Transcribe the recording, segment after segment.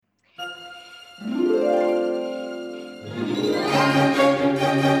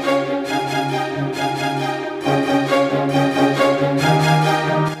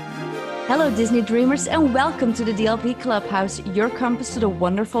Hello Disney Dreamers and welcome to the DLP Clubhouse, your compass to the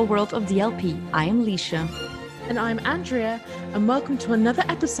wonderful world of DLP. I am Leisha. And I'm Andrea, and welcome to another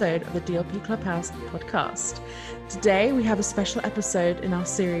episode of the DLP Clubhouse podcast. Today we have a special episode in our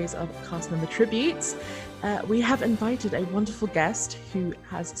series of cast member tributes. We have invited a wonderful guest who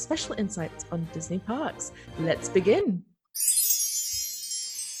has special insights on Disney parks. Let's begin.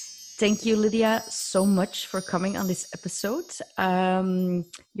 Thank you, Lydia, so much for coming on this episode.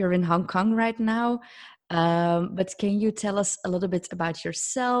 You're in Hong Kong right now, but can you tell us a little bit about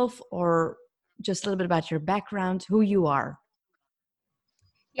yourself or just a little bit about your background, who you are?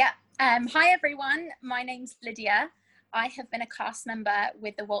 Yeah. Hi, everyone. My name's Lydia. I have been a cast member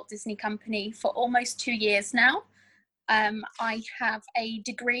with the Walt Disney Company for almost 2 years now. I have a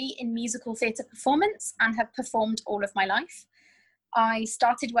degree in musical theatre performance and have performed all of my life. I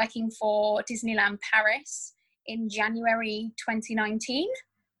started working for Disneyland Paris in January 2019,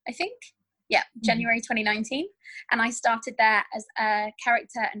 I think. Yeah, January 2019. And I started there as a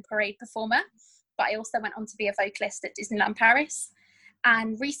character and parade performer, but I also went on to be a vocalist at Disneyland Paris.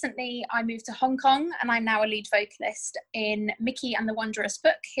 And recently I moved to Hong Kong and I'm now a lead vocalist in Mickey and the Wondrous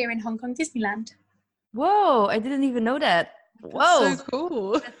Book here in Hong Kong Disneyland. Whoa, I didn't even know that. Whoa. That's so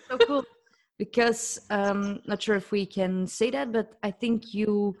cool. That's so cool. Because not sure if we can say that, but I think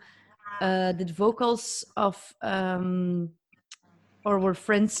you did vocals of or were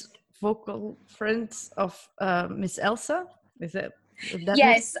vocal friends of Miss Elsa. Is that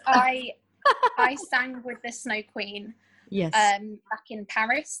yes, I sang with the Snow Queen. Yes. Back in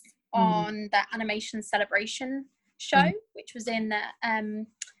Paris on the Animation Celebration show, which was in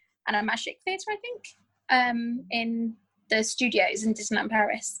Animagic Theatre, I think, in the studios in Disneyland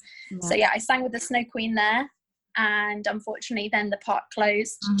Paris. Yeah. So yeah, I sang with the Snow Queen there, and unfortunately then the park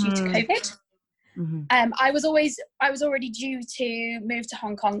closed due to COVID. I was already due to move to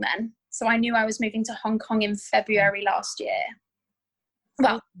Hong Kong then, so I knew I was moving to Hong Kong in February last year.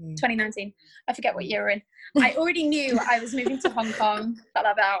 Well, 2019. I forget what year we're in. I already knew I was moving to Hong Kong.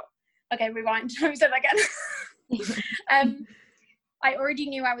 Okay, rewind. Let me say that again. I already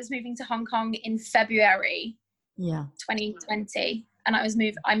knew I was moving to Hong Kong in February 2020, and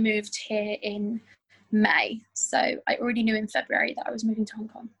I moved here in May. So I already knew in February that I was moving to Hong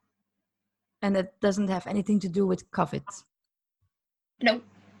Kong. And it doesn't have anything to do with COVID? No.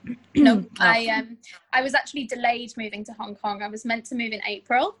 No, I was actually delayed moving to Hong Kong. I was meant to move in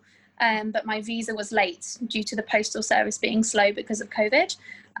April, but my visa was late due to the postal service being slow because of COVID.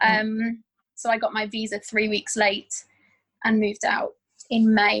 So I got my visa 3 weeks late and moved out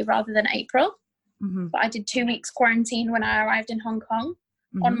in May rather than April. But I did 2 weeks quarantine when I arrived in Hong Kong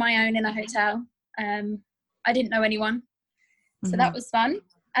on my own in a hotel. I didn't know anyone, so that was fun.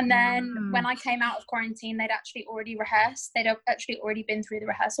 And then when I came out of quarantine, they'd actually already rehearsed. They'd actually already been through the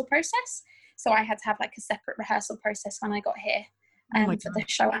rehearsal process. So I had to have like a separate rehearsal process when I got here for the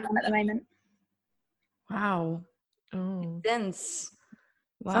show I'm on at the moment. Wow. Oh. Intense.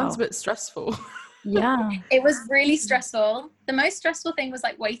 Wow. Sounds a bit stressful. Yeah. It was really stressful. The most stressful thing was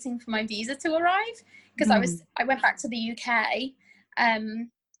like waiting for my visa to arrive, because I went back to the UK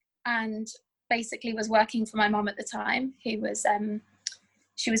and basically was working for my mom at the time, who was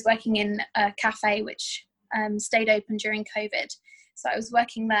she was working in a cafe which stayed open during COVID. So I was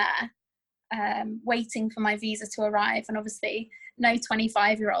working there, waiting for my visa to arrive. And obviously no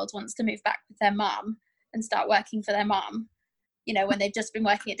 25-year-old wants to move back with their mum and start working for their mum, you know, when they've just been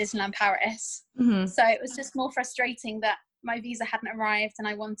working at Disneyland Paris. So it was just more frustrating that my visa hadn't arrived, and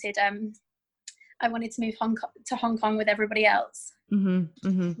I wanted to move to Hong Kong with everybody else.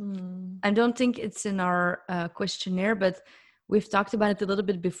 I don't think it's in our questionnaire, but we've talked about it a little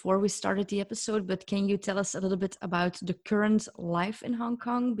bit before we started the episode, but can you tell us a little bit about the current life in Hong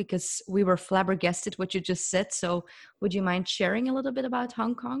Kong? Because we were flabbergasted what you just said. So would you mind sharing a little bit about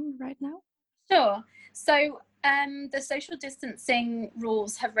Hong Kong right now? Sure. So the social distancing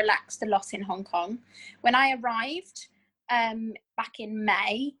rules have relaxed a lot in Hong Kong. When I arrived back in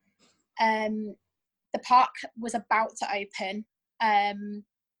May, the park was about to open.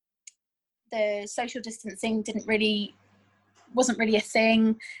 The social distancing wasn't really a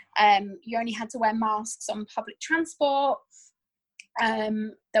thing. You only had to wear masks on public transport.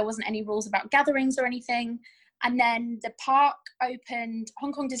 There wasn't any rules about gatherings or anything. And then the park opened,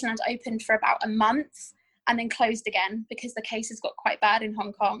 Hong Kong Disneyland opened for about a month and then closed again because the cases got quite bad in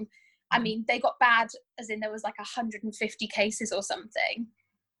Hong Kong. I mean, they got bad as in there was like 150 cases or something.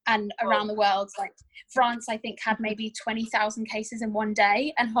 And around the world, like France, I think, had maybe 20,000 cases in one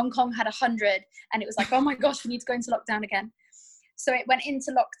day, and Hong Kong had 100. And it was like, oh my gosh, we need to go into lockdown again. So it went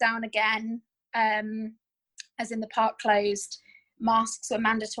into lockdown again, as in the park closed. Masks were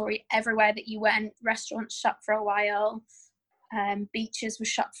mandatory everywhere that you went. Restaurants shut for a while. Beaches were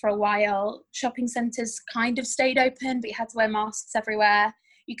shut for a while. Shopping centres kind of stayed open, but you had to wear masks everywhere.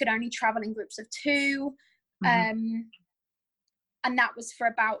 You could only travel in groups of 2. And that was for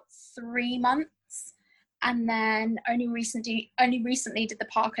about 3 months. And then only recently did the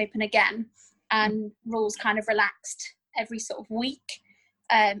park open again, and rules kind of relaxed every sort of week.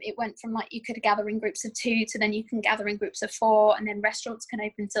 It went from like you could gather in groups of 2 to then you can gather in groups of 4, and then restaurants can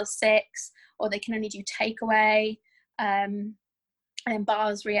open till 6, or they can only do takeaway. And then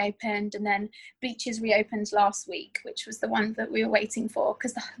bars reopened, and then beaches reopened last week, which was the one that we were waiting for,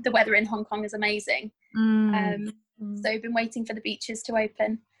 because the weather in Hong Kong is amazing. So we've been waiting for the beaches to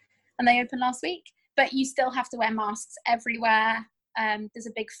open, and they opened last week. But you still have to wear masks everywhere. There's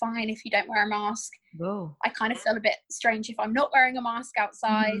a big fine if you don't wear a mask. Whoa. I kind of feel a bit strange if I'm not wearing a mask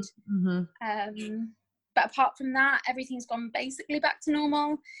outside. But apart from that, everything's gone basically back to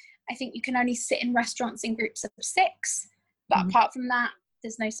normal. I think you can only sit in restaurants in groups of 6. But apart from that,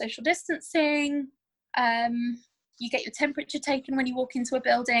 there's no social distancing. You get your temperature taken when you walk into a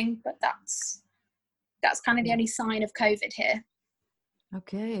building, but that's kind of the only sign of COVID here.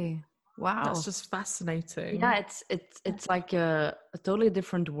 Okay. Wow. That's just fascinating. Yeah, it's like a totally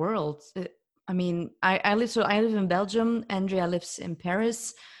different world. I mean, I live in Belgium. Andrea lives in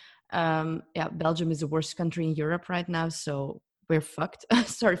Paris. Belgium is the worst country in Europe right now, so we're fucked.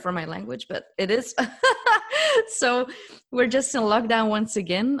 Sorry for my language, but it is. So we're just in lockdown once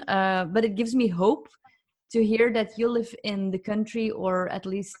again. But it gives me hope to hear that you live in the country, or at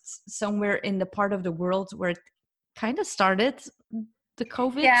least somewhere in the part of the world where it kind of started, the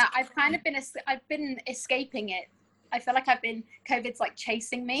COVID. Yeah, I've been escaping it. I feel like COVID's like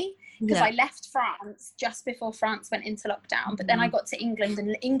chasing me, because I left France just before France went into lockdown, but then I got to England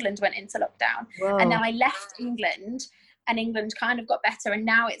and England went into lockdown. Whoa. And then I left England, and England kind of got better, and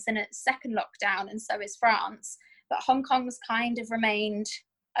now it's in a second lockdown, and so is France. But Hong Kong's kind of remained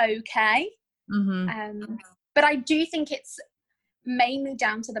okay. But I do think it's mainly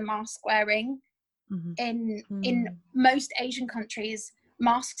down to the mask wearing. In most Asian countries,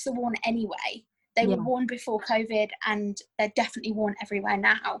 masks are worn anyway. They were worn before COVID, and they're definitely worn everywhere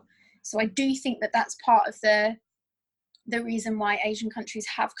now. So I do think that that's part of the reason why Asian countries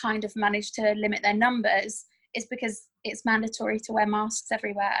have kind of managed to limit their numbers, is because it's mandatory to wear masks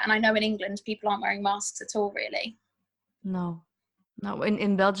everywhere. And I know in England, people aren't wearing masks at all, really. No.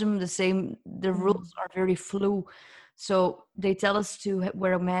 In Belgium, the rules are very flu. So they tell us to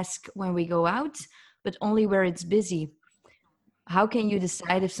wear a mask when we go out, but only where it's busy. How can you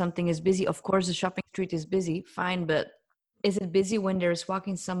decide if something is busy? Of course, the shopping street is busy, fine, but is it busy when there's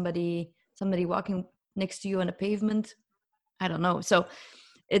somebody walking next to you on a pavement? I don't know. So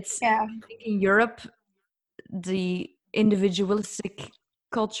it's I think in Europe, the individualistic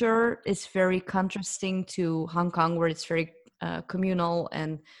culture is very contrasting to Hong Kong, where it's very communal,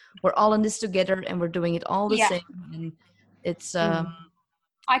 and we're all in this together, and we're doing it all the same. And it's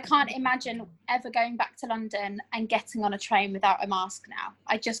I can't imagine ever going back to London and getting on a train without a mask now.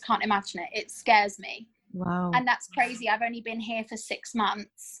 I just can't imagine it. It scares me. Wow. And that's crazy. I've only been here for 6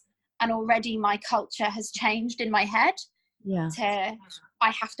 months, and already my culture has changed in my head. I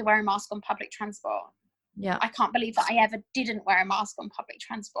have to wear a mask on public transport. I can't believe that I ever didn't wear a mask on public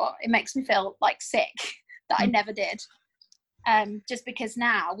transport. It makes me feel like sick that I never did. Just because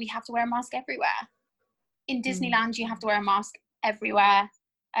now we have to wear a mask everywhere. In Disneyland, you have to wear a mask everywhere.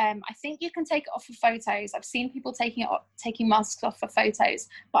 I think you can take it off for photos. I've seen people taking masks off for photos,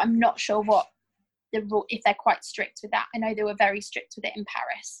 but I'm not sure what the rule, if they're quite strict with that. I know they were very strict with it in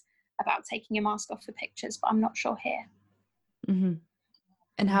Paris about taking your mask off for pictures, but I'm not sure here.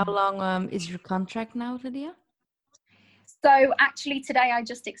 And how long is your contract now, Lydia? So actually today I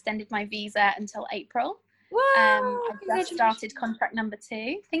just extended my visa until April. I just started contract number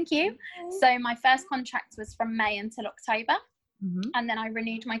 2. Thank you. So my first contract was from May until October. And then I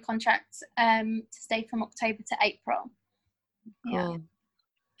renewed my contract to stay from October to April. Cool.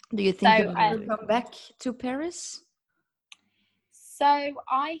 Do you think you will come back to Paris? So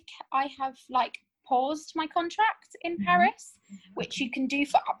I have like paused my contract in Paris, which you can do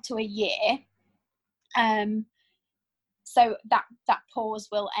for up to a year. So that pause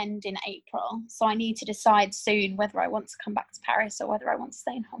will end in April. So I need to decide soon whether I want to come back to Paris or whether I want to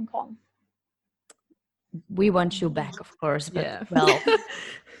stay in Hong Kong. We want you back, of course. But well,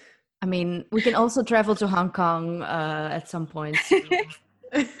 I mean, we can also travel to Hong Kong at some point.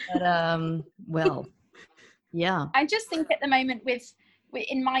 But well, yeah. I just think at the moment with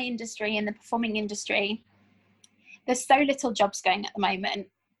in my industry, in the performing industry, there's so little jobs going at the moment.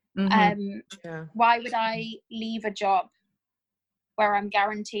 Why would I leave a job where I'm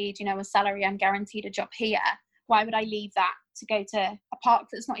guaranteed, you know, a salary, I'm guaranteed a job here? Why would I leave that to go to a park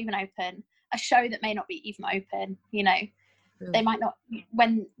that's not even open, a show that may not be even open, you know? They might not,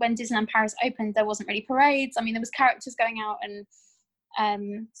 when Disneyland Paris opened, there wasn't really parades. I mean, there was characters going out and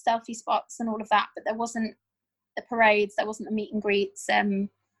selfie spots and all of that, but there wasn't the parades, there wasn't the meet and greets,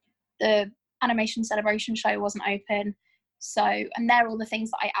 the animation celebration show wasn't open. So, and they're all the things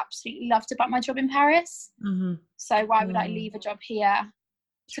that I absolutely loved about my job in Paris. So why would I leave a job here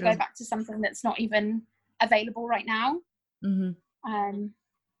to go back to something that's not even available right now?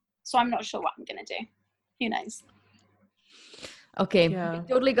 So I'm not sure what I'm going to do. Who knows? Okay, we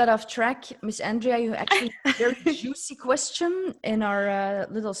totally got off track. Miss Andrea, you actually had a very juicy question in our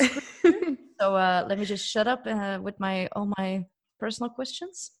little script. So let me just shut up with all my personal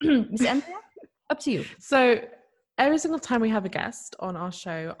questions. Miss Andrea, up to you. So every single time we have a guest on our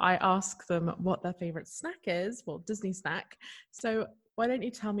show, I ask them what their favorite snack is, well, Disney snack. So why don't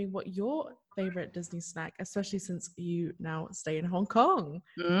you tell me what your favorite Disney snack, especially since you now stay in Hong Kong?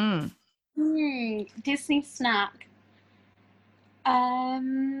 Disney snack.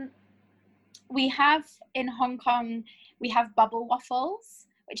 We have in Hong Kong, we have bubble waffles,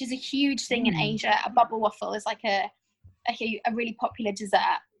 which is a huge thing in Asia. A bubble waffle is like a really popular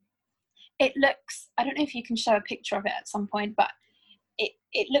dessert. It looks, I don't know if you can show a picture of it at some point, but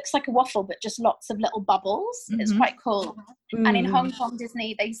it looks like a waffle, but just lots of little bubbles. It's quite cool. And in Hong Kong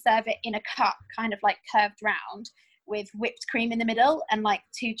Disney, they serve it in a cup, kind of like curved round, with whipped cream in the middle and like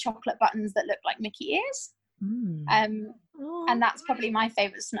 2 chocolate buttons that look like Mickey ears. And that's probably my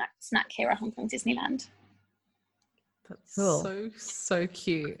favorite snack here at Hong Kong Disneyland. That's so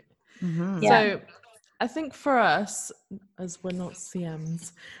cute. So I think for us, as we're not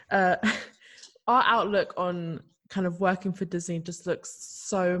CMs, our outlook on kind of working for Disney just looks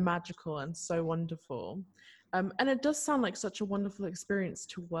so magical and so wonderful. And it does sound like such a wonderful experience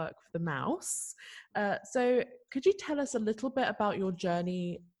to work for the mouse. So could you tell us a little bit about your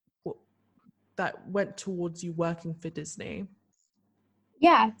journey that went towards you working for Disney?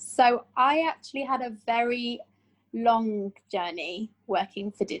 Yeah, so I actually had a very long journey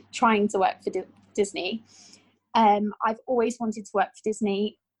working for trying to work for Disney. I've always wanted to work for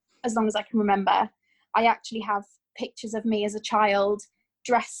Disney as long as I can remember. I actually have pictures of me as a child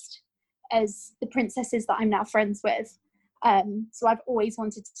dressed as the princesses that I'm now friends with. So I've always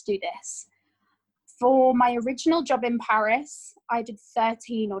wanted to do this. For my original job in Paris, I did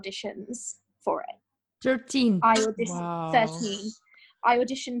 13 auditions for it. 13? I auditioned 13. I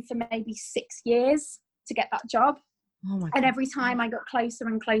auditioned for maybe 6 years to get that job. Oh my God. And every time I got closer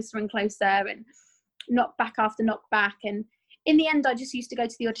and closer and closer, and knockback after knockback. And in the end, I just used to go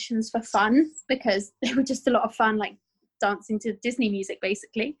to the auditions for fun because they were just a lot of fun, like dancing to Disney music,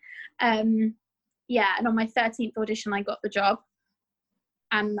 basically. And on my 13th audition, I got the job.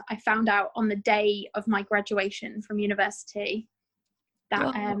 And I found out on the day of my graduation from university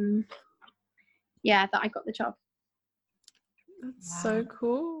that, that I got the job. That's so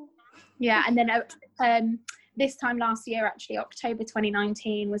cool. Yeah, and then this time last year, actually, October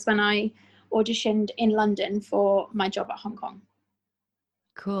 2019, was when I auditioned in London for my job at Hong Kong.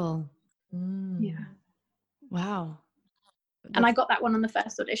 Cool. Yeah. Wow. And I got that one on the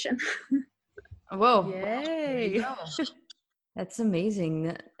first audition. Whoa. Yay. That's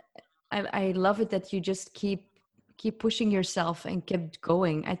amazing. I love it that you just keep pushing yourself and kept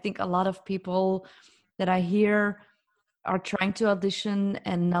going. I think a lot of people that I hear are trying to audition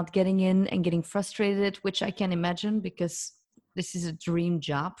and not getting in and getting frustrated, which I can imagine because this is a dream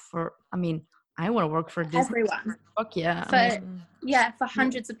job I want to work for Disney. Everyone. Fuck yeah. For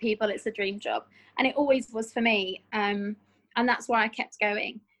hundreds of people, it's a dream job. And it always was for me. And that's why I kept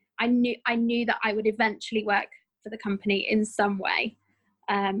going. I knew that I would eventually work for the company in some way.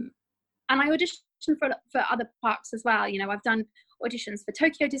 And I auditioned for other parks as well. You know, I've done auditions for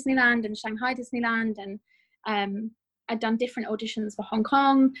Tokyo Disneyland and Shanghai Disneyland, and I'd done different auditions for Hong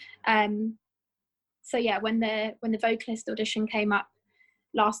Kong. So yeah, when the vocalist audition came up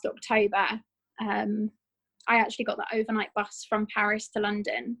last October, I actually got the overnight bus from Paris to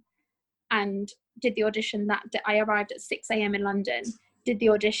London and did the audition that day. I arrived at 6 a.m. in London, did the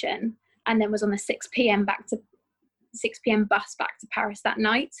audition, and then was on the 6 p.m. bus back to Paris that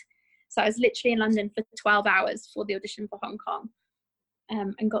night. So I was literally in London for 12 hours for the audition for Hong Kong,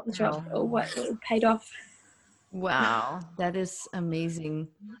 and got the job. It paid off. Wow, that is amazing.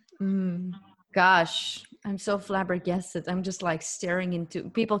 Gosh, I'm so flabbergasted. I'm just like staring into,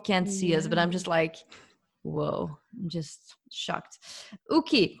 people can't see us, but I'm just like, whoa, I'm just shocked.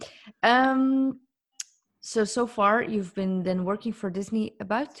 Okay. So far you've been then working for Disney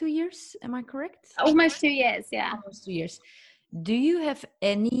about 2 years, am I correct? Almost 2 years, yeah. Almost 2 years. Do you have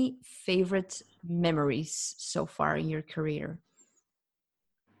any favorite memories so far in your career?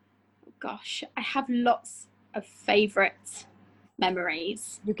 Gosh, I have lots of favorite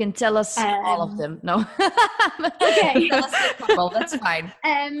memories. You can tell us all of them. No. Okay. Tell us a couple, that's fine.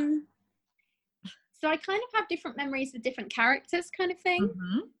 So I kind of have different memories with different characters, kind of thing.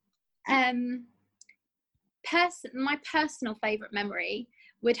 My personal favorite memory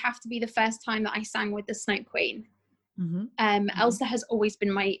would have to be the first time that I sang with the Snow Queen. Elsa has always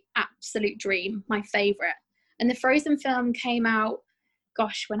been my absolute dream, my favorite. And the Frozen film came out,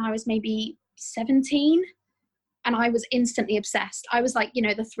 gosh, when I was maybe 17, and I was instantly obsessed. I was like, the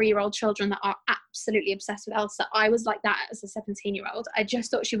 3-year-old children that are absolutely obsessed with Elsa. I was like that as a 17-year-old. I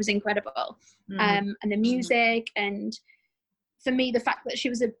just thought she was incredible. And the music, and for me, the fact that she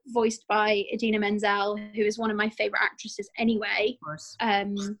was voiced by Idina Menzel, who is one of my favorite actresses anyway,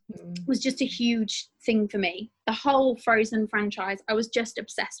 was just a huge thing for me. The whole Frozen franchise, I was just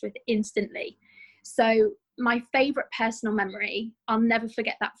obsessed with instantly. So my favorite personal memory, I'll never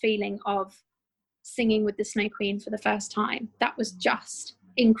forget that feeling of singing with the Snow Queen for the first time. That was just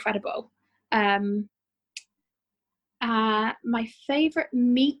incredible. My favorite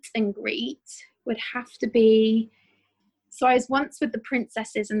meet and greet would have to be, so I was once with the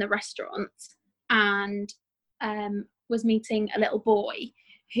princesses in the restaurant, and was meeting a little boy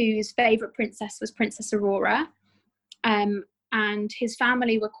whose favorite princess was Princess Aurora, and his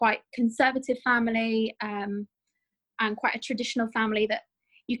family were quite conservative family, and quite a traditional family, that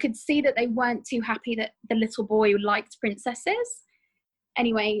you could see that they weren't too happy that the little boy liked princesses.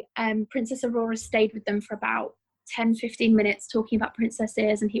 Anyway, Princess Aurora stayed with them for about 10-15 minutes talking about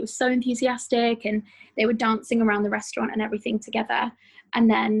princesses, and he was so enthusiastic, and they were dancing around the restaurant and everything together. And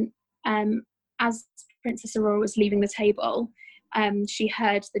then as Princess Aurora was leaving the table, she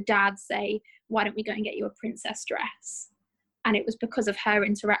heard the dad say, "Why don't we go and get you a princess dress?" And it was because of her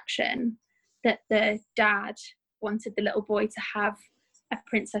interaction that the dad wanted the little boy to have a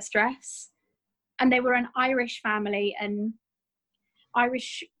princess dress. And they were an Irish family, and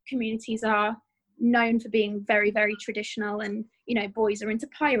Irish communities are known for being very, very traditional, and boys are into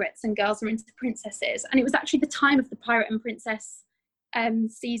pirates and girls are into princesses. And it was actually the time of the Pirate and Princess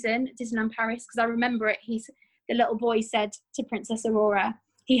season at Disneyland Paris, because I remember it. The little boy said to Princess Aurora,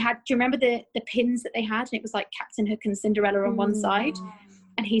 do you remember the pins that they had, and it was like Captain Hook and Cinderella on one side,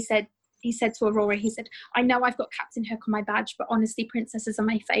 and he said to Aurora, he said, "I know I've got Captain Hook on my badge, but honestly, princesses are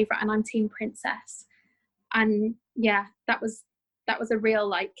my favorite, and I'm team princess." And yeah, that was a real,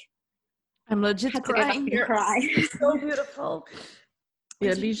 like, I'm legit crying. Cry. So beautiful.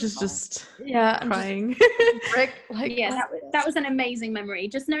 Yeah, Alicia's just crying. That was an amazing memory.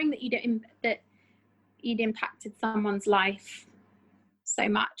 Just knowing that you'd impacted someone's life so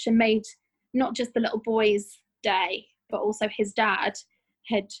much, and made not just the little boy's day, but also his dad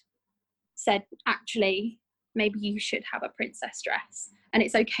had said, actually, maybe you should have a princess dress, and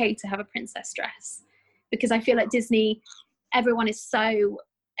it's okay to have a princess dress. Because I feel like Disney, everyone is so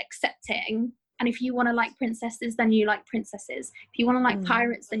accepting, and if you want to like princesses, then you like princesses. If you want to like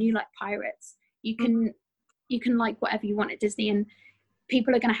pirates, then you like pirates. You can like whatever you want at Disney, and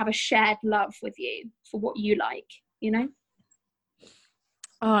people are going to have a shared love with you for what you like,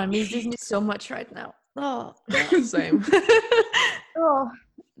 Oh, I miss Disney so much right now. Oh, same. Oh,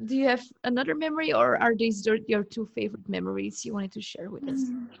 do you have another memory, or are these your 2 favorite memories you wanted to share with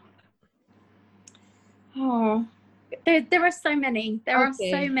us? Oh, there are so many. There are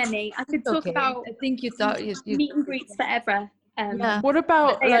so many. I could talk about. I think you thought you meet and greets forever. What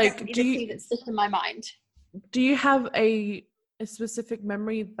about, like, do you that stick in my mind? Do you have a specific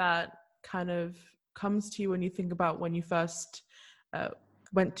memory that kind of comes to you when you think about when you first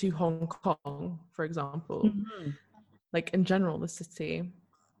went to Hong Kong, for example? Like, in general, the city.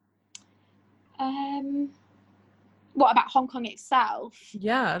 What about Hong Kong itself?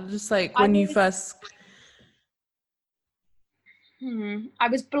 Yeah, just like when you first. I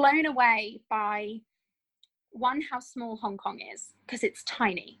was blown away by, one, how small Hong Kong is, because it's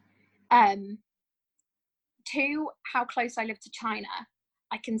tiny. 2, how close I live to China.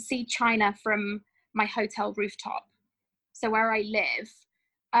 I can see China from my hotel rooftop. So where I live,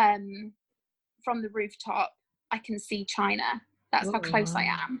 from the rooftop, I can see China. That's how close I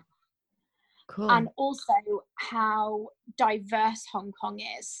am. Cool. And also how diverse Hong Kong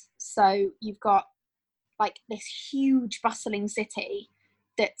is. So you've got like this huge bustling city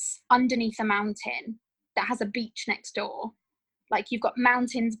that's underneath a mountain that has a beach next door. Like, you've got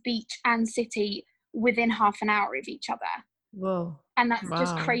mountains, beach and city within half an hour of each other. Whoa. And that's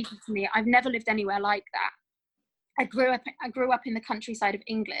just Wow. crazy to me. I've never lived anywhere like that. I grew up in the countryside of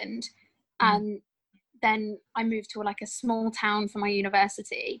England, and then I moved to like a small town for my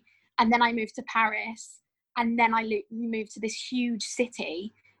university, and then I moved to Paris, and then I moved to this huge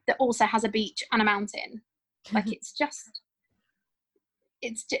city that also has a beach and a mountain. Like it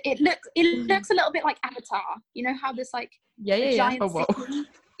looks a little bit like Avatar. You know how there's like a giant city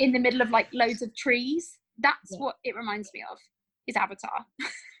in the middle of like loads of trees? That's what it reminds me of, is Avatar.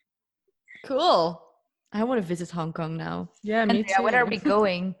 Cool. I want to visit Hong Kong now. Yeah, me too. When are we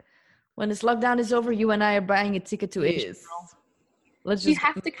going? When this lockdown is over, you and I are buying a ticket to Asia. Let's just. You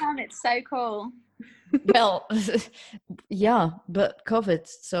have to come. It's so cool. Well, yeah, but COVID.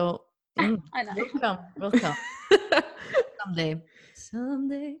 So I know. We'll come.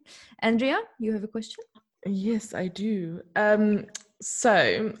 Someday. Andrea, you have a question? Yes, I do.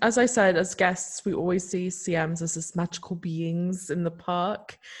 So, as I said, as guests, we always see CMs as this magical beings in the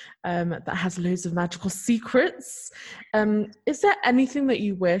park that has loads of magical secrets. Is there anything that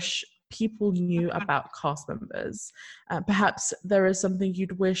you wish people knew about cast members? Perhaps there is something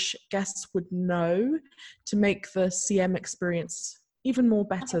you'd wish guests would know to make the CM experience even more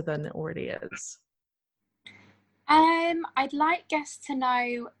better than it already is. I'd like guests to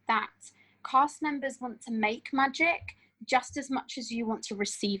know that cast members want to make magic just as much as you want to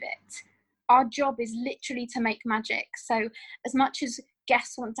receive it. Our job is literally to make magic. So as much as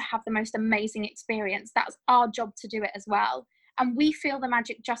guests want to have the most amazing experience, that's our job to do it as well. And we feel the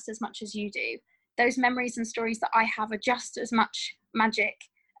magic just as much as you do. Those memories and stories that I have are just as much magic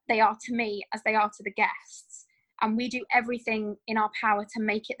they are to me as they are to the guests. And we do everything in our power to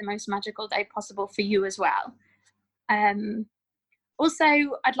make it the most magical day possible for you as well. Also,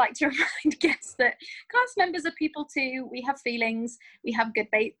 I'd like to remind guests that cast members are people too. We have feelings. We have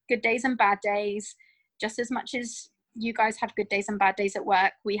good days and bad days. Just as much as you guys have good days and bad days at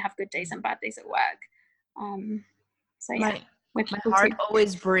work, we have good days and bad days at work. So yeah, my heart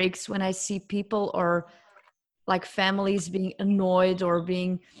always breaks when I see people or like families being annoyed or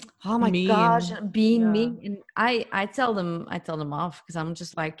being, oh my gosh, being mean. And I tell them off, because I'm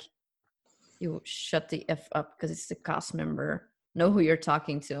just like, you shut the F up, because it's the cast member. Know who you're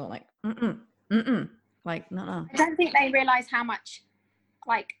talking to. Like, like, no. I don't think they realize how much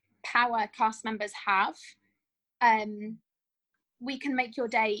like power cast members have. We can make your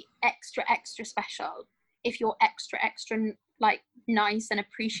day extra special if you're extra like nice and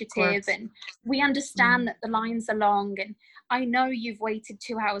appreciative, and we understand that the lines are long, and I know you've waited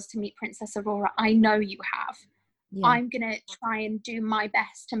 2 hours to meet Princess Aurora. I know you have. I'm gonna try and do my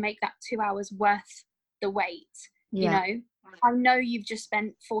best to make that 2 hours worth the wait. You know, I know you've just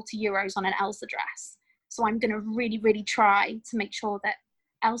spent 40 euros on an Elsa dress, so I'm gonna really try to make sure that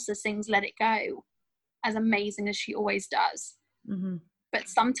Elsa sings Let It Go as amazing as she always does. But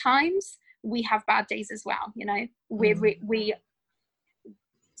sometimes we have bad days as well. You know,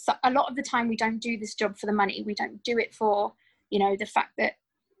 so a lot of the time we don't do this job for the money. We don't do it for, you know, the fact that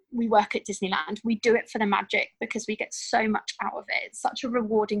we work at Disneyland. We do it for the magic, because we get so much out of it. It's such a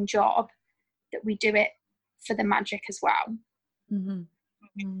rewarding job that we do it for the magic as well.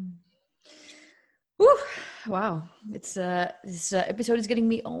 Whew. Wow, it's this episode is getting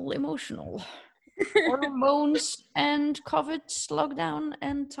me all emotional. Hormones and COVID, lockdown,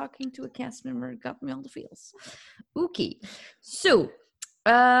 and talking to a cast member got me all the feels. Okay, so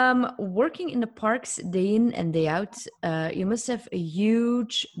working in the parks day in and day out, you must have a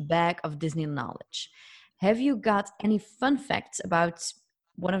huge bag of Disney knowledge. Have you got any fun facts about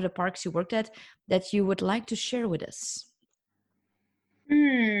one of the parks you worked at that you would like to share with us?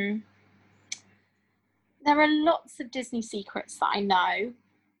 There are lots of Disney secrets that I know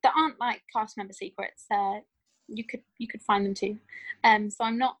that aren't like cast member secrets. You could find them too. So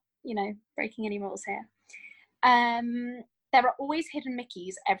I'm not, you know, breaking any rules here. There are always hidden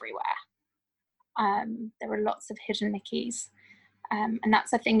Mickeys everywhere. There are lots of hidden Mickeys. And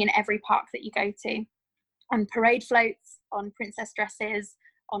that's a thing in every park that you go to. On parade floats, on princess dresses,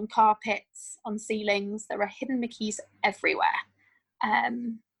 on carpets, on ceilings, there are hidden Mickeys everywhere.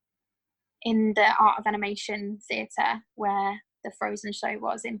 In the Art of Animation Theatre, where the Frozen show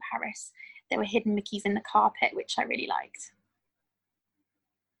was in Paris, there were hidden Mickeys in the carpet, which I really liked.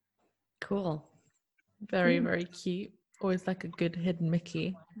 Cool. Very, very cute. Always like a good hidden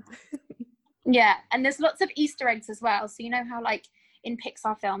Mickey. Yeah, and there's lots of Easter eggs as well. So you know how like in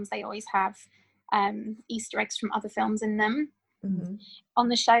Pixar films, they always have Easter eggs from other films in them. On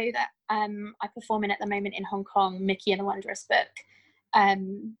the show that I perform in at the moment in Hong Kong, Mickey and the Wondrous Book,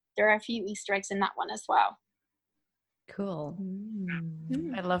 there are a few Easter eggs in that one as well. Cool.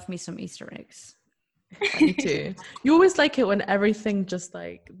 I love me some Easter eggs. Me too. You always like it when everything just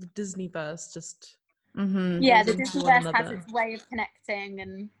like the Disneyverse just Yeah, goes the into one Disneyverse has another. its way of connecting,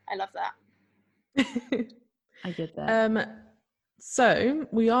 and I love that. I get that. So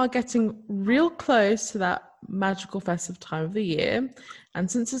we are getting real close to that magical festive time of the year. And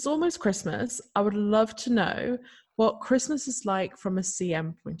since it's almost Christmas, I would love to know what Christmas is like from a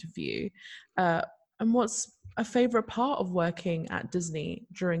CM point of view. And what's a favorite part of working at Disney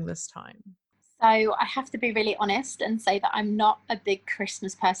during this time? So I have to be really honest and say that I'm not a big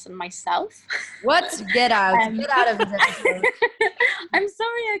Christmas person myself. What? Get out. Get out of this episode. I'm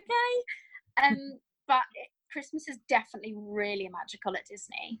sorry, okay? But Christmas is definitely really magical at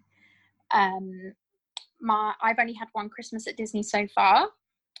Disney. I've only had one Christmas at Disney so far,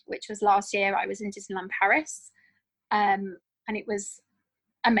 which was last year. I was in Disneyland Paris, and it was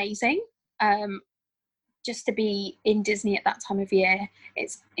amazing. Just to be in Disney at that time of year,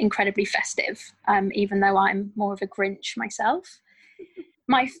 it's incredibly festive, even though I'm more of a Grinch myself.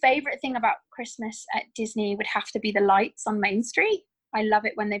 My favourite thing about Christmas at Disney would have to be the lights on Main Street. I love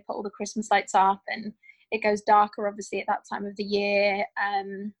it when they put all the Christmas lights up, and it goes darker, obviously, at that time of the year.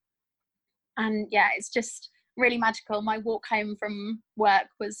 And yeah, it's just really magical. My walk home from work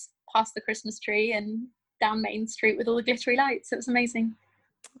was past the Christmas tree and down Main Street with all the glittery lights. It was amazing.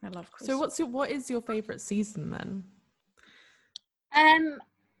 I love Christmas. So what is your favorite season then?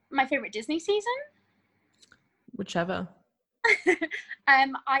 My favorite Disney season? Whichever.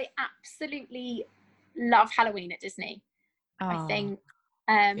 I absolutely love Halloween at Disney. I think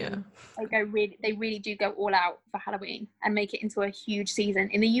they really do go all out for Halloween and make it into a huge season.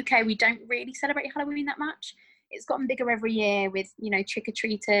 In the UK, we don't really celebrate Halloween that much. It's gotten bigger every year with, you know,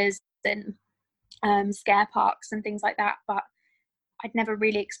 trick-or-treaters and scare parks and things like that, but I'd never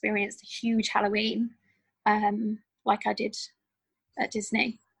really experienced a huge Halloween like I did at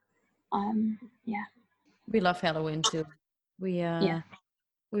Disney. Yeah. We love Halloween too.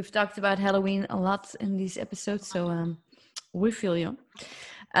 We've talked about Halloween a lot in these episodes, so we feel you.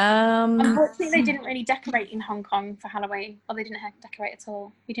 Unfortunately, they didn't really decorate in Hong Kong for Halloween. Or they didn't decorate at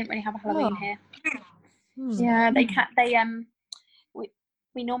all. We didn't really have a Halloween here. Yeah,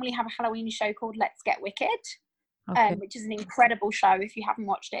 we normally have a Halloween show called Let's Get Wicked. Okay. Which is an incredible show. If you haven't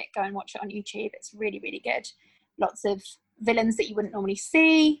watched it, go and watch it on YouTube. It's really, really good. Lots of villains that you wouldn't normally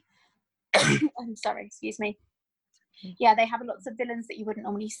see. I'm sorry, excuse me. Yeah, they have lots of villains that you wouldn't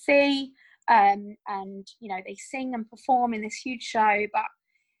normally see. And, you know, they sing and perform in this huge show. But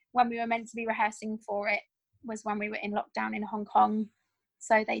when we were meant to be rehearsing for it was when we were in lockdown in Hong Kong.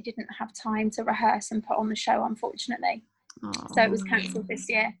 So they didn't have time to rehearse and put on the show, unfortunately. Aww. So it was cancelled this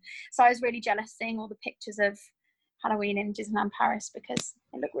year. So I was really jealous seeing all the pictures of Halloween in Disneyland Paris because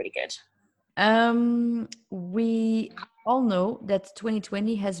it looked really good. We all know that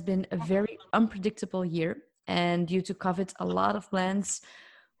 2020 has been a very unpredictable year, and due to COVID, a lot of plans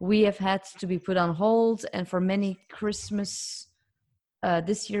we have had to be put on hold, and for many, Christmas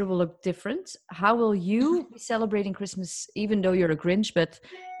this year will look different. How will you be celebrating Christmas, even though you're a Grinch, but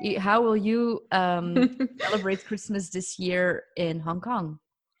how will you celebrate Christmas this year in Hong Kong?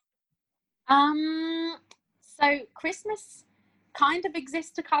 So Christmas kind of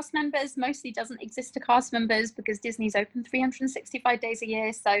exists to cast members, mostly doesn't exist to cast members because Disney's open 365 days a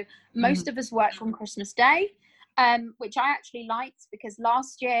year. So most of us work on Christmas Day, which I actually liked because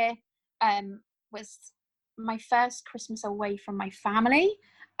last year was my first Christmas away from my family.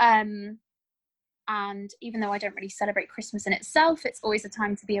 And even though I don't really celebrate Christmas in itself, it's always a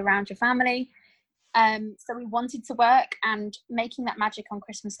time to be around your family. So we wanted to work, and making that magic on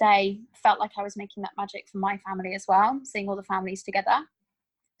Christmas Day felt like I was making that magic for my family as well, seeing all the families together.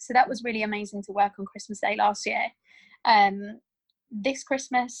 So that was really amazing to work on Christmas Day last year. This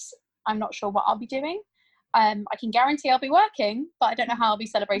Christmas, I'm not sure what I'll be doing. I can guarantee I'll be working, but I don't know how I'll be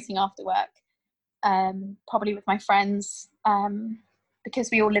celebrating after work. Probably with my friends,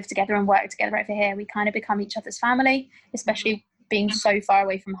 because we all live together and work together over here. We kind of become each other's family, especially being so far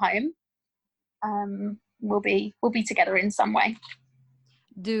away from home. We'll be together in some way.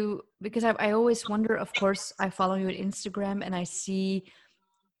 Because I always wonder, of course, I follow you on Instagram and I see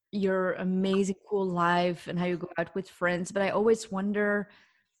your amazing, cool life and how you go out with friends. But I always wonder,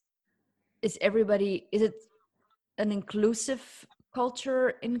 is it an inclusive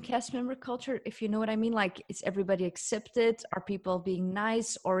culture in cast member culture, if you know what I mean? Like, is everybody accepted? Are people being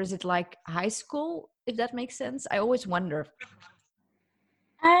nice? Or is it like high school, if that makes sense? I always wonder.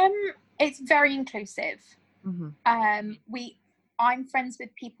 It's very inclusive. I'm friends with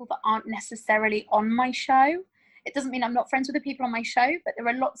people that aren't necessarily on my show. It doesn't mean I'm not friends with the people on my show, but there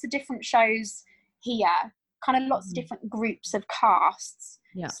are lots of different shows here, kind of lots of different groups of casts.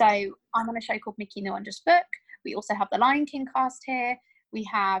 Yeah. So I'm on a show called Mickey and the Wondrous Book. We also have the Lion King cast here. We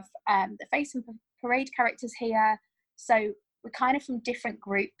have the Face and Parade characters here. So we're kind of from different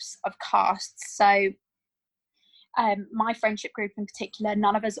groups of casts. So my friendship group in particular,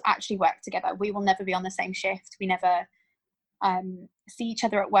 none of us actually work together. We will never be on the same shift. We never see each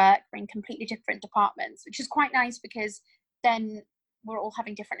other at work. We're in completely different departments, which is quite nice because then we're all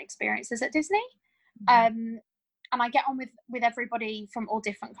having different experiences at Disney. And I get on with everybody from all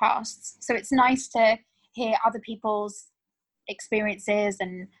different casts. So it's nice to hear other people's experiences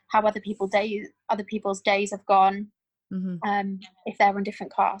and how other people's days have gone. If they're on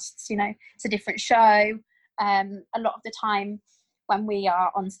different casts, you know, it's a different show. A lot of the time when we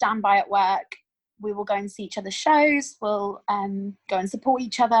are on standby at work, we will go and see each other's shows. We'll go and support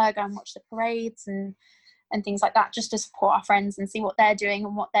each other, go and watch the parades and things like that, just to support our friends and see what they're doing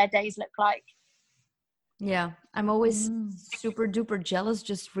and what their days look like. Yeah, I'm always super duper jealous,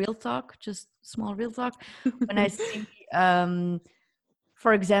 just real talk, just small real talk. When I see,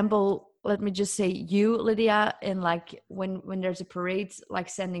 for example, let me just say you, Lydia, and like when there's a parade, like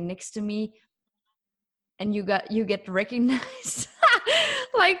standing next to me, and you get recognized,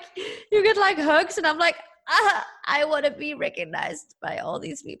 like you get like hugs, and I'm like, I want to be recognized by all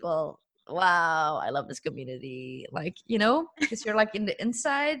these people. Wow, I love this community. Like, you know, because you're like in the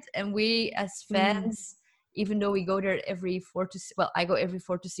inside, and we as fans, even though we go there I go every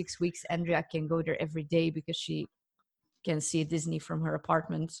 4 to 6 weeks. Andrea can go there every day because she can see Disney from her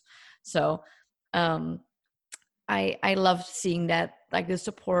apartment. So I love seeing that, like the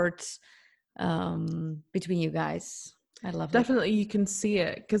support between you guys. I love Definitely you can see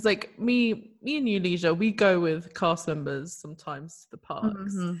it because like me and you, Leisure, we go with cast members sometimes to the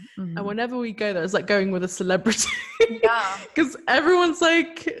parks, and whenever we go there, it's like going with a celebrity. Yeah, because everyone's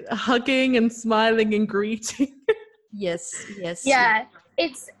like hugging and smiling and greeting. yes Yeah,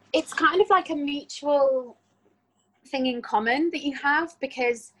 it's kind of like a mutual thing in common that you have,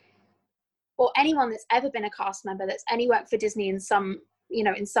 because or anyone that's ever been a cast member that's any worked for Disney in some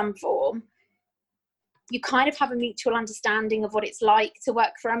form, you kind of have a mutual understanding of what it's like to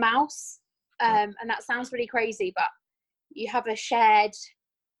work for a mouse. And that sounds really crazy, but you have a shared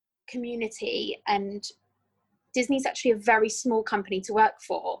community, and Disney's actually a very small company to work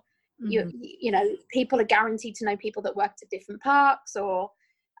for. You know, people are guaranteed to know people that worked at different parks, or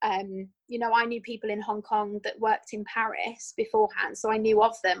you know, I knew people in Hong Kong that worked in Paris beforehand, so I knew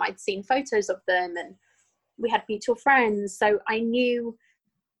of them. I'd seen photos of them, and we had mutual friends, so I knew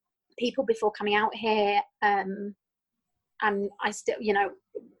people before coming out here. And I still, you know,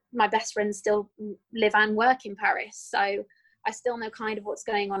 my best friends still live and work in Paris, so I still know kind of what's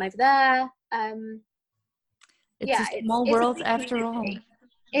going on over there. It's a small world after all.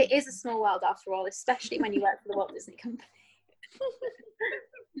 It is a small world after all, especially when you work for the Walt Disney Company.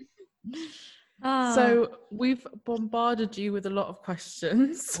 So we've bombarded you with a lot of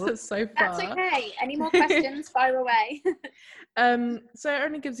questions so far. That's okay. Any more questions, fire away. So it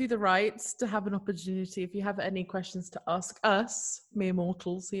only gives you the right to have an opportunity if you have any questions to ask us, mere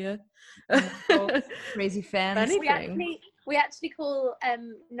mortals here. Crazy fans. We actually call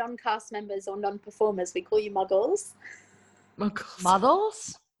non-cast members or non-performers, we call you muggles.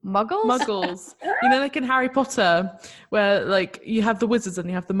 Muggles? Muggles. You know, like in Harry Potter, where like you have the wizards and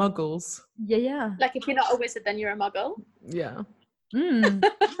you have the muggles. Yeah. Like if you're not a wizard, then you're a muggle. Yeah.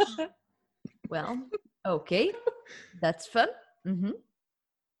 Well, okay. That's fun.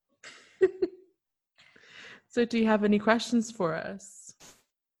 So do you have any questions for us?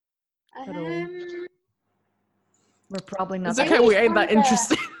 We're probably not. It's okay, we ain't that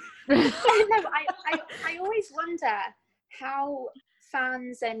interesting. I always wonder how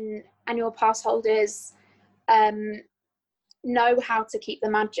fans and annual pass holders know how to keep the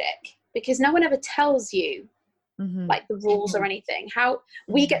magic, because no one ever tells you like the rules or anything. How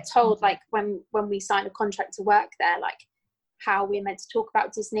we get told, like when we sign a contract to work there, like how we're meant to talk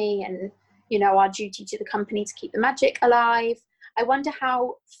about Disney and, you know, our duty to the company to keep the magic alive. I wonder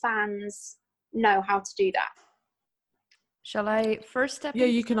how fans know how to do that. Shall I first step Yeah,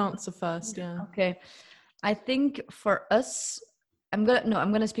 in? you can answer first. Yeah. Okay. I think for us, I'm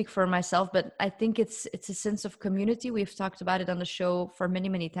gonna speak for myself, but I think it's a sense of community. We've talked about it on the show for many,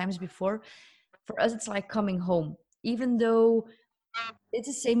 many times before. For us, it's like coming home. Even though it's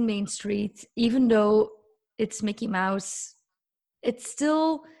the same main street, even though it's Mickey Mouse, it's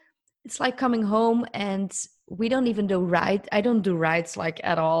like coming home. And we don't even do rides. I don't do rides like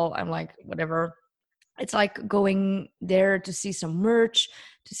at all. I'm like, whatever. It's like going there to see some merch,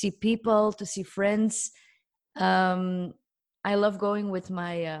 to see people, to see friends. I love going with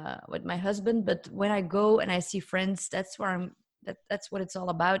my husband, but when I go and I see friends, that's where I'm that's what it's all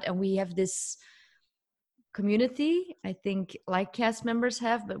about. And we have this community, I think, like cast members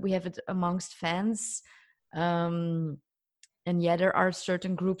have, but we have it amongst fans. And yeah, there are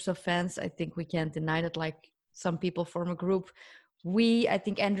certain groups of fans. I think we can't deny that, like some people form a group. I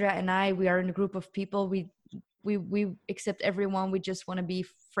think Andrea and I, we are in a group of people. We accept everyone. We just want to be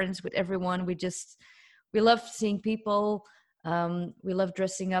friends with everyone. We love seeing people. We love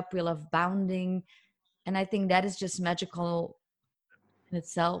dressing up. We love bounding. And I think that is just magical in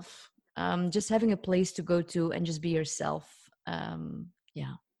itself. Just having a place to go to and just be yourself.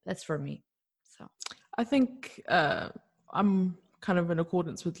 Yeah, that's for me. So I think I'm kind of in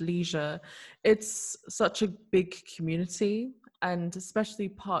accordance with Leisure. It's such a big community, and especially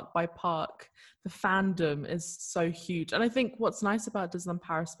park by park, the fandom is so huge. And I think what's nice about Disneyland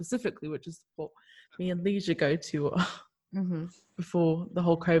Paris specifically, which is what me and Leisure go to before the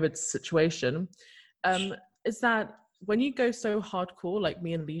whole COVID situation, is that when you go so hardcore, like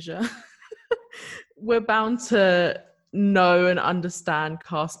me and Leisure, we're bound to know and understand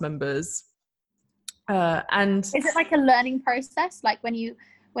cast members. And is it like a learning process? Like when you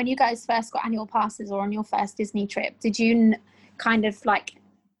guys first got annual passes or on your first Disney trip, did you kind of like,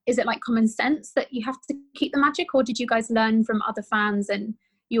 is it like common sense that you have to keep the magic, or did you guys learn from other fans and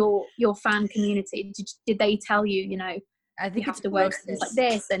your fan community? Did they tell you, you know, I think you have to work things like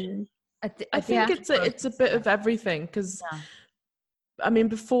this? And I think it's a bit of everything, because I mean,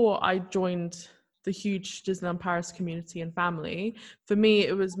 before I joined the huge Disneyland Paris community and family, for me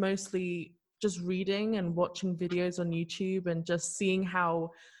it was mostly just reading and watching videos on YouTube and just seeing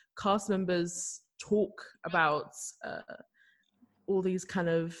how cast members talk about all these kind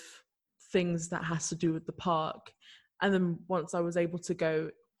of things that has to do with the park. And then once I was able to go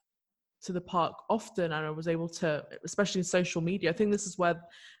to the park often, and I was able to, especially in social media, I think this is where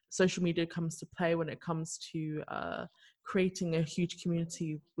social media comes to play when it comes to creating a huge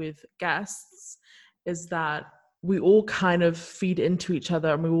community with guests, is that we all kind of feed into each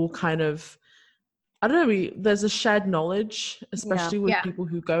other, and we all kind of, I don't know, there's a shared knowledge, especially with people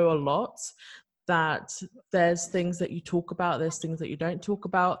who go a lot, that there's things that you talk about, there's things that you don't talk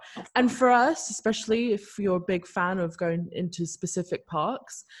about. And for us, especially if you're a big fan of going into specific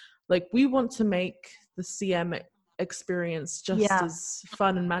parks, like we want to make the CM experience just as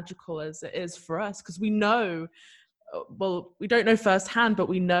fun and magical as it is for us, because we know, well, we don't know firsthand, but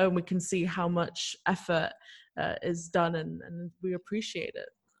we know and we can see how much effort is done, and we appreciate it.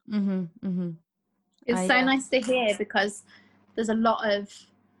 It's so nice to hear, because there's a lot of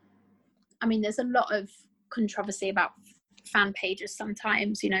controversy about fan pages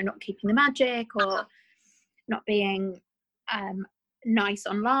sometimes, you know, not keeping the magic or not being nice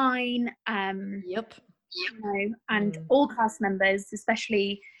online. You know, and all cast members,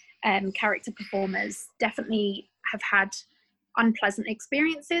 especially character performers, definitely have had unpleasant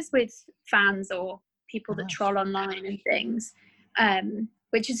experiences with fans or people that troll online and things,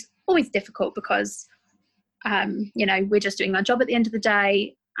 which is always difficult, because you know, we're just doing our job at the end of the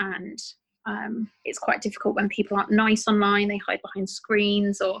day, and it's quite difficult when people aren't nice online. They hide behind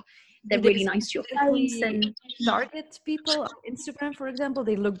screens, or they're really nice to your face and target people on Instagram, for example.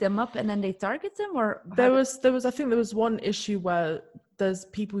 They look them up and then they target them, or there was I think there was one issue where there's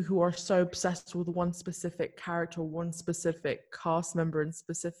people who are so obsessed with one specific character, one specific cast member in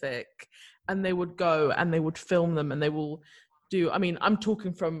specific, and they would go and they would film them, and they will do, I mean, I'm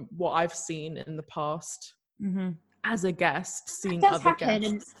talking from what I've seen in the past as a guest, seeing other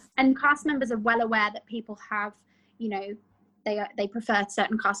guests. And cast members are well aware that people have, you know, they prefer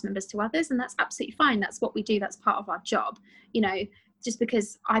certain cast members to others, and that's absolutely fine. That's what we do. That's part of our job. You know, just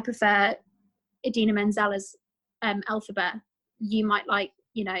because I prefer Idina Menzel as Elphaba, you might like,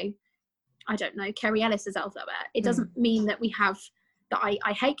 you know, I don't know, Kerry Ellis as Elphaba. It doesn't mean that we have, that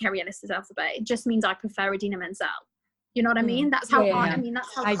I hate Kerry Ellis as Elphaba. It just means I prefer Idina Menzel. You know what I mean? That's how I mean,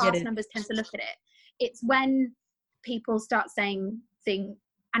 that's how cast members tend to look at it. It's when people start saying things,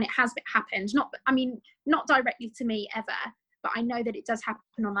 and it has happened, not directly to me ever, but I know that it does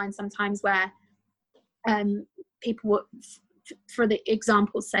happen online sometimes, where people would, for the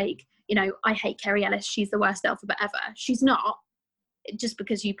example's sake, you know, I hate Kerry Ellis, she's the worst Elphaba ever. She's not, just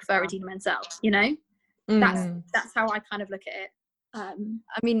because you prefer Idina Menzel, you know? That's how I kind of look at it. I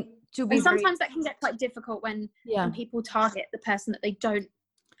mean, sometimes that can get quite difficult when people target the person that they don't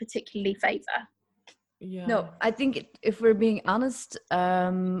particularly favor. No, I think if we're being honest,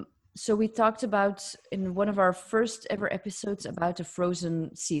 so we talked about in one of our first ever episodes about the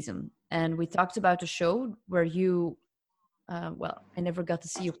Frozen season, and we talked about a show where you, well, I never got to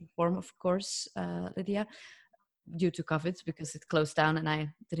see you perform, of course, Lydia, due to COVID because it closed down and I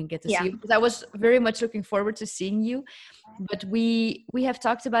didn't get to Yeah. see you. Because I was very much looking forward to seeing you. But we have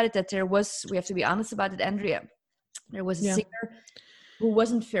talked about it, that there was, we have to be honest about it, Andrea. There was a singer who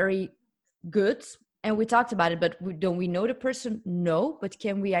wasn't very good. And we talked about it, but don't we know the person? No. But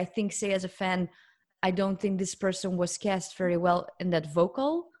can we, I think, say as a fan, I don't think this person was cast very well in that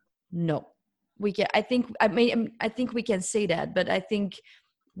vocal? No. We can, I think we can say that, but I think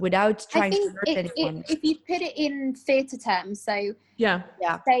without trying to hurt anyone. If you put it in theatre terms, so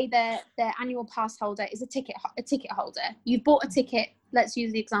say the annual pass holder is a ticket holder. You've bought a ticket. Let's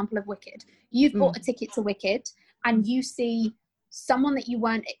use the example of Wicked. You've bought a ticket to Wicked, and you see someone that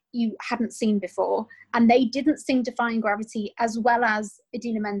you hadn't seen before, and they didn't sing Defying Gravity as well as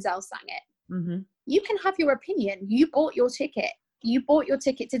Idina Menzel sang it. Mm-hmm. You can have your opinion. You bought your ticket. You bought your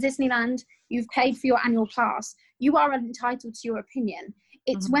ticket to Disneyland. You've paid for your annual pass. You are entitled to your opinion.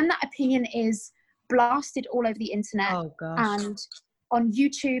 It's when that opinion is blasted all over the internet and on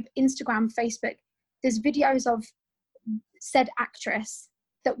YouTube, Instagram, Facebook. There's videos of said actress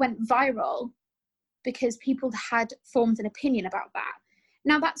that went viral because people had formed an opinion about that.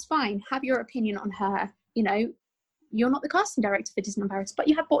 Now that's fine. Have your opinion on her. You know, you're not the casting director for Disneyland Paris, but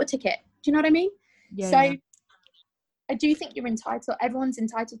you have bought a ticket. Do you know what I mean? Yeah. I do think you're entitled. Everyone's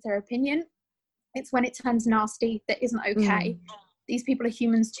entitled to their opinion. It's when it turns nasty that isn't okay. These people are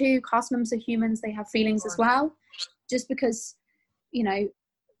humans too. Cast members are humans. They have feelings as well. Just because, you know,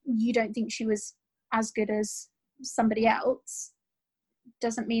 you don't think she was as good as somebody else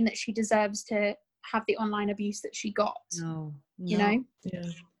doesn't mean that she deserves to have the online abuse that she got. No. You know? Yeah.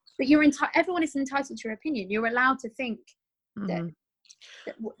 But everyone is entitled to your opinion. You're allowed to think that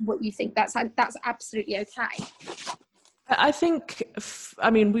what you think. That's absolutely okay. I think, I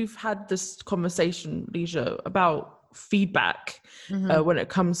mean, we've had this conversation, Ligia, about feedback when it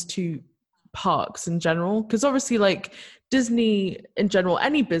comes to parks in general. Because obviously, like, Disney in general,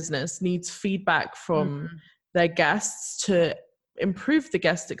 any business needs feedback from their guests to improve the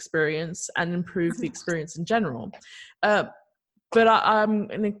guest experience and improve the experience in general. But I'm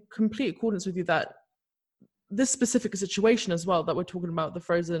in complete accordance with you that this specific situation as well, that we're talking about, the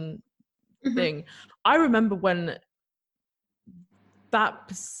Frozen thing, I remember when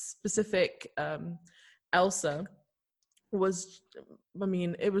that specific Elsa was, I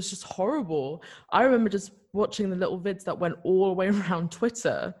mean, it was just horrible. I remember just watching the little vids that went all the way around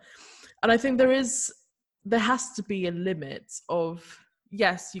Twitter. And I think there has to be a limit of,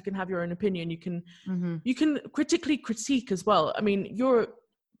 yes, you can have your own opinion. You can critically critique as well. I mean,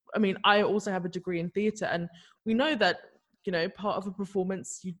 I also have a degree in theatre, and we know that, you know, part of a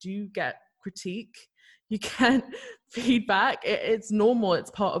performance, you do get critique. You get feedback. It's normal.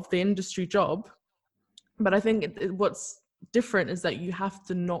 It's part of the industry job. But I think what's different is that you have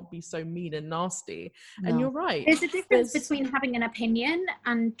to not be so mean and nasty. No. And you're right. There's a difference between having an opinion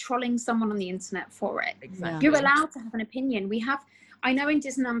and trolling someone on the internet for it. Exactly. You're allowed to have an opinion. I know in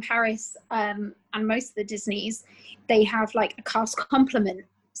Disneyland Paris and most of the Disneys, they have like a cast compliment.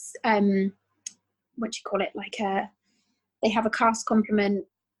 What do you call it? They have a cast compliment.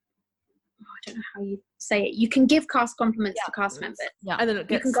 I don't know how you say it. You can give cast compliments to cast members. Yeah. And then it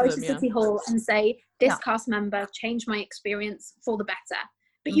gets you can go to City Hall and say, this cast member changed my experience for the better.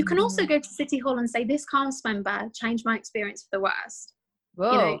 But you can also go to City Hall and say, this cast member changed my experience for the worst.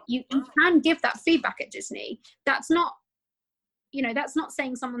 Whoa. You know, you can give that feedback at Disney. That's not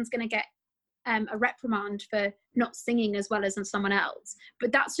saying someone's going to get a reprimand for not singing as well as someone else.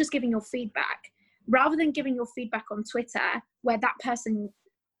 But that's just giving your feedback. Rather than giving your feedback on Twitter, where that person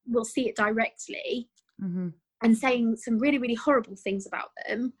will see it directly and saying some really, really horrible things about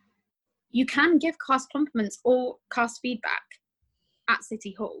them, you can give cast compliments or cast feedback at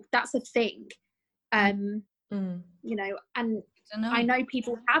City Hall. That's a thing. You know, and I know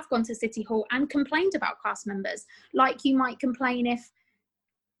people have gone to City Hall and complained about cast members. Like you might complain if,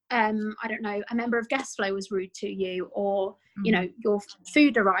 I don't know, a member of Guest Flow was rude to you, or, you know, your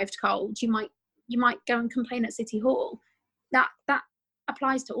food arrived cold. You might go and complain at City Hall. That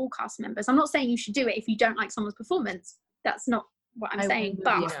applies to all cast members. I'm not saying you should do it if you don't like someone's performance. That's not what I'm saying.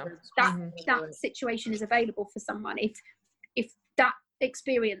 But that situation is available for someone. If that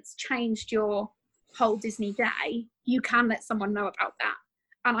experience changed your whole Disney day, you can let someone know about that.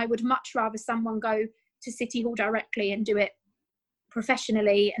 And I would much rather someone go to City Hall directly and do it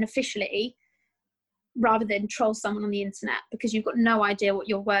professionally and officially, rather than troll someone on the internet, because you've got no idea what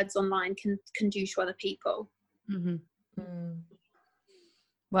your words online can do to other people.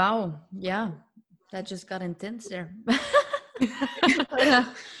 Wow. Yeah, that just got intense there.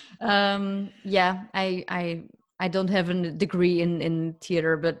 I don't have a degree in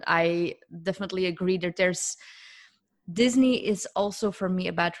theater, but I definitely agree that there's Disney is also for me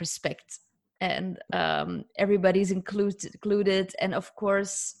about respect, and everybody's included. And of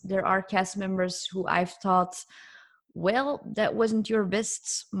course, there are cast members who I've thought, well, that wasn't your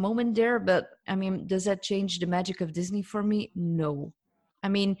best moment there, but I mean, does that change the magic of Disney for me? No. I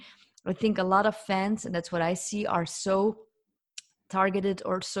mean, I think a lot of fans, and that's what I see, are so targeted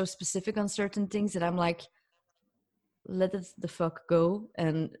or so specific on certain things that I'm like, let it the fuck go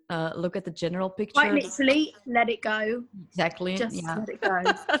and look at the general picture. Quite literally, let it go. Exactly. Just yeah. let it go.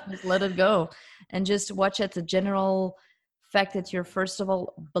 Just let it go. And just watch at the general fact that you're, first of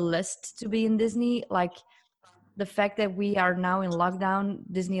all, blessed to be in Disney. Like, the fact that we are now in lockdown,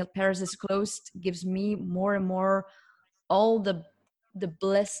 Disney Paris is closed, gives me more and more all the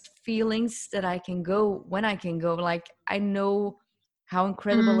blessed feelings that I can go when I can go. Like, I know how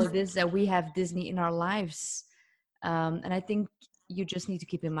incredible it is that we have Disney in our lives. And I think you just need to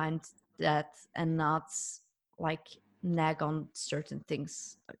keep in mind that and not like nag on certain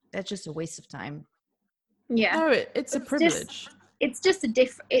things. That's just a waste of time. Yeah. No, it's a privilege. It's just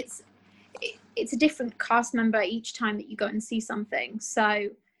it's a different cast member each time that you go and see something. So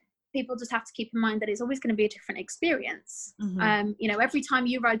people just have to keep in mind that it's always going to be a different experience. You know, every time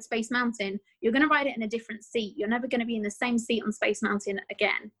you ride Space Mountain, you're going to ride it in a different seat. You're never going to be in the same seat on Space Mountain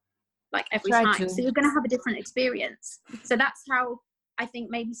again, like every time. So you're going to have a different experience. So that's how I think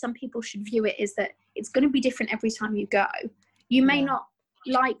maybe some people should view it, is that it's going to be different every time you go. You may not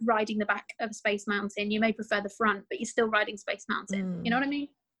like riding the back of Space Mountain. You may prefer the front, but you're still riding Space Mountain. You know what I mean?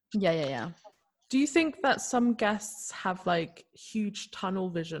 Yeah. Do you think that some guests have like huge tunnel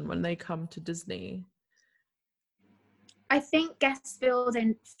vision when they come to Disney? I think guests feel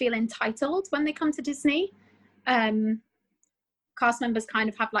entitled when they come to Disney. Cast members kind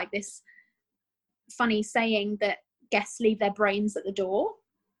of have like this funny saying that guests leave their brains at the door.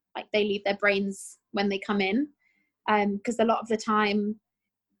 Like, they leave their brains when they come in. Because a lot of the time,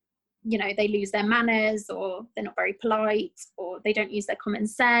 you know, they lose their manners, or they're not very polite, or they don't use their common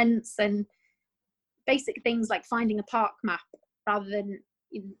sense, and basic things like finding a park map, rather than,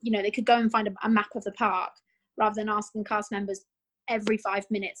 you know, they could go and find a map of the park rather than asking cast members every 5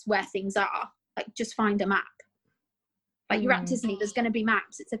 minutes where things are. Like, just find a map. Like, you're at Disney, there's going to be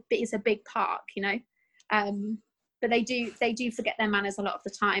maps. It's a big park, you know. But they do forget their manners a lot of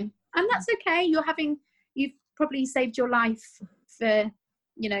the time, and that's okay. You've probably saved your life for,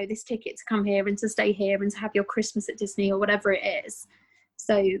 you know, this ticket to come here and to stay here and to have your Christmas at Disney or whatever it is.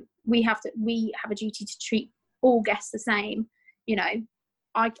 So we have a duty to treat all guests the same. You know,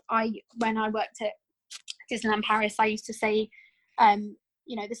 I when I worked at Disneyland Paris, I used to say,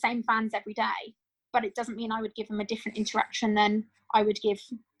 you know, the same fans every day, but it doesn't mean I would give them a different interaction than I would give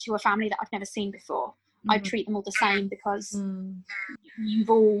to a family that I've never seen before. I treat them all the same, because you've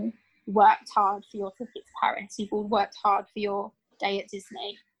all worked hard for your ticket to Paris. You've all worked hard for your day at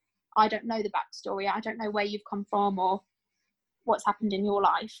Disney. I don't know the backstory. I don't know where you've come from or what's happened in your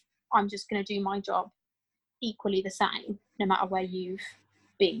life. I'm just going to do my job equally the same, no matter where you've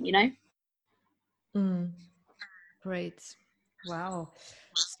been, you know? Great. Wow.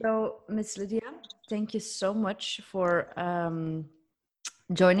 So, Miss Lydia, thank you so much for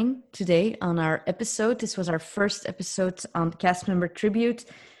joining today on our episode. This was our first episode on Cast Member Tribute.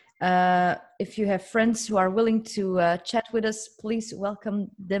 If you have friends who are willing to chat with us, please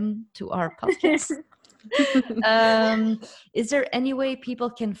welcome them to our podcast. Is there any way people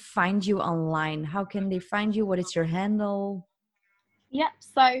can find you online? How can they find you? What is your handle? Yep.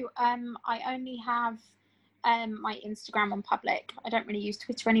 So I only have my Instagram on public. I don't really use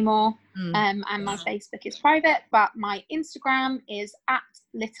Twitter anymore. And my Facebook is private, but my Instagram is at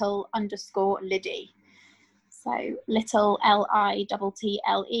little_Liddy. So little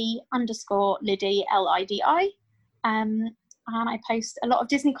LITTLE_Liddy LIDI. And I post a lot of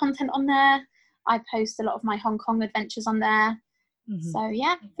Disney content on there. I post a lot of my Hong Kong adventures on there. So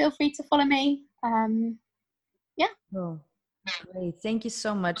yeah, feel free to follow me. Yeah. Oh, great. Thank you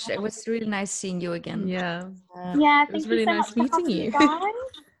so much. It was really nice seeing you again. Yeah. Yeah, it was really nice meeting you.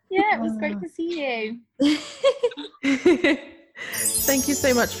 Yeah, it was great to see you. Thank you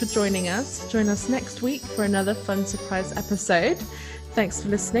so much for joining us. Join us next week for another fun surprise episode. Thanks for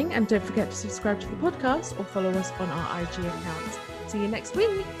listening, and don't forget to subscribe to the podcast or follow us on our IG account. See you next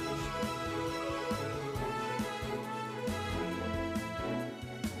week.